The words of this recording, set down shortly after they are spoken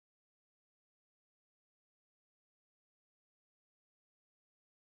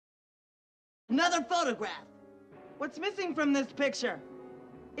Another photograph. What's missing from this picture?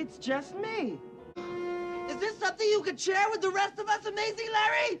 It's just me. Is this something you could share with the rest of us, Amazing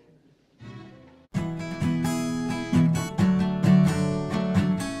Larry?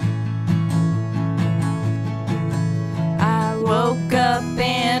 I woke up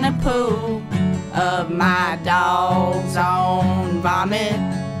in a pool of my dog's own vomit.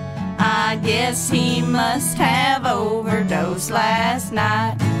 I guess he must have overdosed last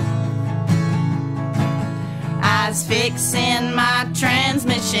night. I was fixin' my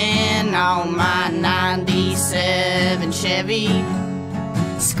transmission on my '97 Chevy,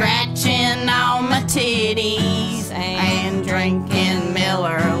 scratching on my titties and drinking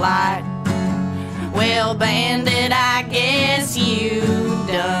Miller Lite. Well, Bandit, I guess you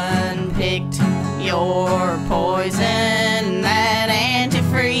done picked your poison. That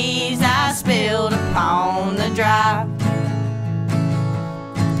antifreeze I spilled upon the drive.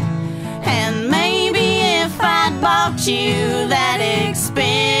 And maybe if I'd bought you that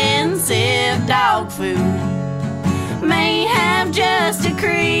expensive dog food, may have just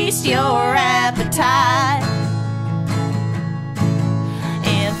decreased your appetite.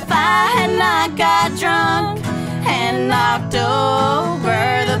 If I had not got drunk and knocked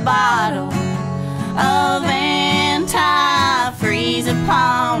over the bottle of antifreeze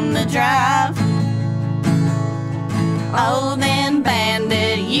upon the drive, oh then,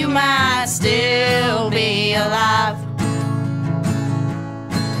 Bandit, you might still be alive.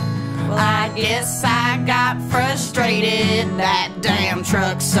 Well, I guess I got frustrated, that damn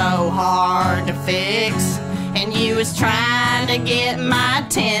truck's so hard to fix, and you was trying to get my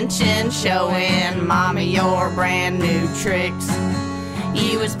attention, showing Mama your brand new tricks.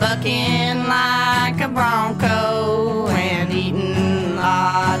 You was bucking like a Bronco and eating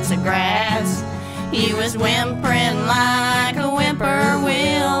lots of grass. You was whimpering like a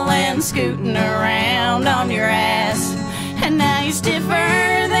whippoorwill and scooting around on your ass. And now you're stiffer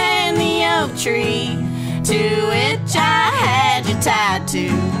than the oak tree to which I had you tied to.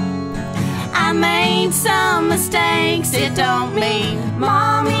 I made some mistakes, it don't mean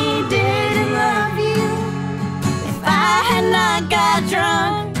Mommy didn't love you. If I had not got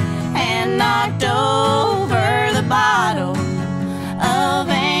drunk and knocked over the bottle of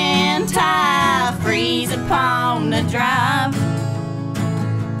antifreeze upon the drive,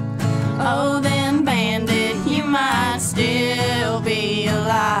 oh then, Bandit, you might still be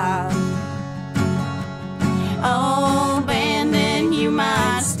alive. Oh, Bandit, you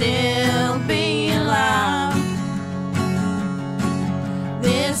might still be alive.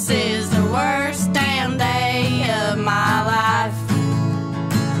 This is the worst damn day of my life.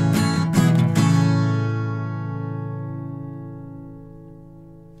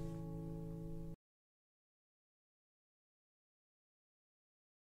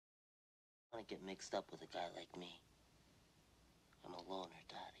 I want to get mixed up with a guy like me.